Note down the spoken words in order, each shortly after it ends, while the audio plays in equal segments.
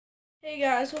Hey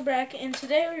guys, we're back, and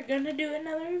today we're going to do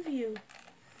another review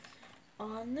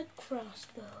on the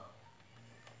Crossbow.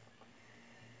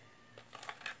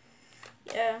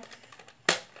 Yeah,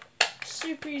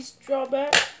 super easy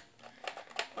drawback.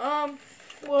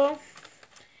 Well, it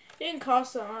didn't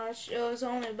cost that much. It was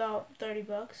only about 30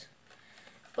 bucks.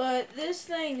 But this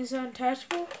thing is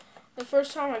untouchable. The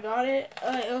first time I got it,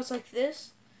 it was like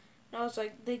this. And I was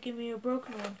like, they give me a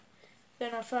broken one.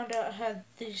 Then I found out I had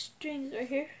these strings right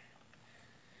here.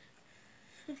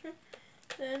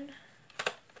 Then,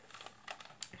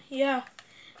 yeah,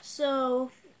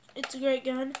 so it's a great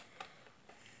gun.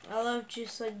 I love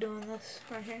just like doing this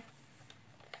right here.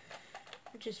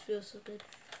 It just feels so good.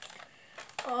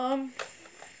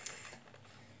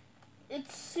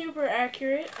 It's super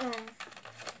accurate.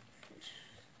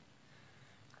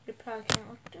 You probably can't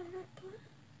look down it, but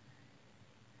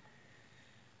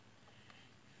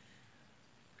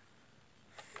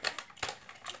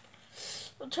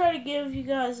I'll try to give you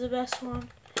guys the best one.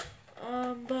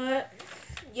 But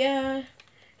yeah,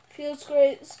 feels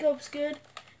great. Scope's good.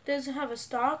 Doesn't have a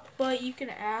stock, but you can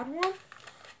add one.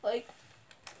 Like,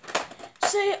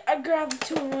 say I grab the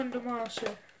 2-in-1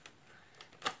 demolisher.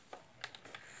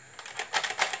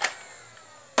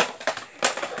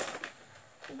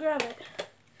 Grab it.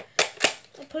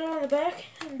 I put it on the back,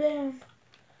 and bam,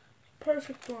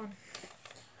 perfect one.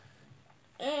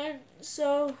 And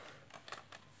so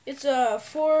it's a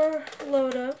 4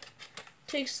 load up.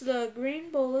 Takes the green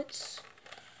bullets,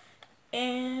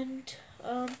 and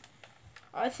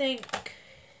I think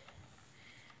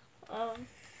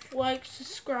like,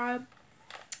 subscribe,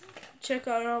 check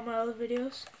out all my other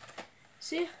videos.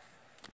 See ya.